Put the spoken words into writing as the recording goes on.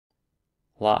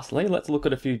Lastly, let's look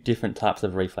at a few different types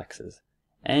of reflexes,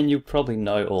 and you'll probably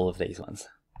know all of these ones.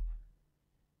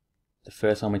 The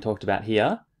first one we talked about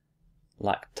here,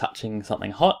 like touching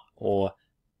something hot or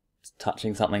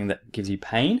touching something that gives you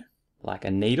pain, like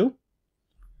a needle.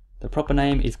 The proper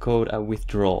name is called a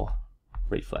withdraw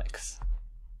reflex,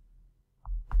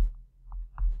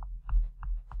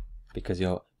 because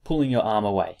you're pulling your arm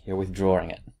away, you're withdrawing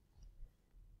it.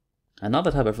 Another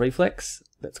type of reflex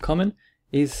that's common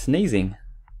is sneezing.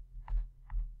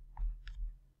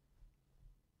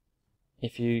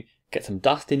 If you get some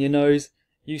dust in your nose,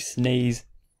 you sneeze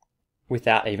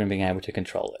without even being able to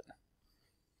control it.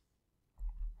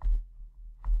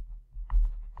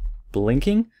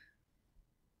 Blinking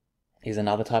is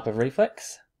another type of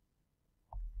reflex,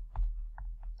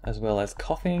 as well as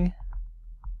coughing.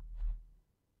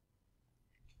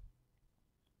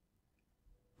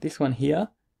 This one here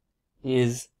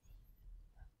is,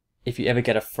 if you ever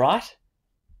get a fright,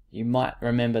 you might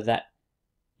remember that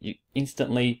you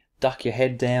instantly duck your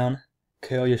head down,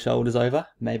 curl your shoulders over,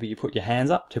 maybe you put your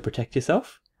hands up to protect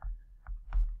yourself.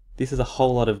 This is a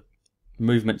whole lot of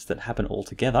movements that happen all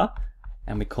together,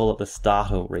 and we call it the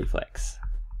startle reflex.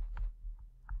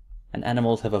 And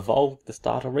animals have evolved the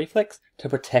startle reflex to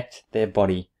protect their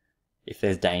body if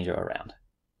there's danger around.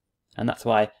 And that's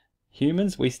why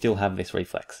humans, we still have this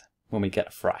reflex when we get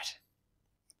a fright.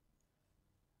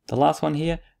 The last one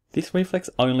here, this reflex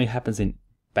only happens in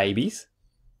babies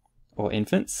or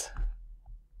infants,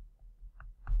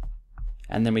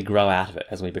 and then we grow out of it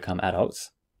as we become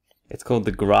adults. It's called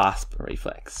the grasp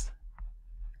reflex.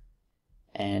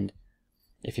 And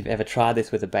if you've ever tried this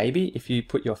with a baby, if you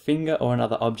put your finger or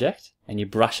another object and you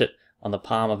brush it on the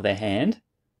palm of their hand,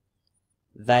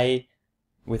 they,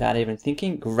 without even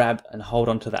thinking, grab and hold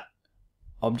onto that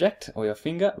object or your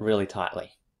finger really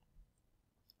tightly.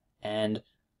 And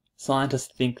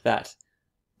scientists think that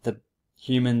the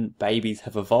human babies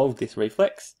have evolved this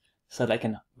reflex so they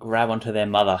can grab onto their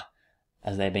mother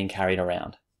as they're being carried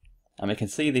around. And we can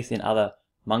see this in other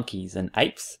monkeys and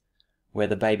apes, where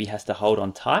the baby has to hold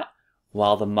on tight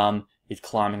while the mum is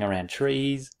climbing around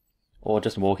trees or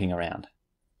just walking around.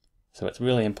 So it's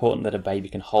really important that a baby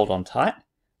can hold on tight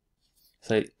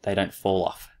so they don't fall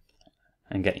off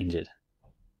and get injured.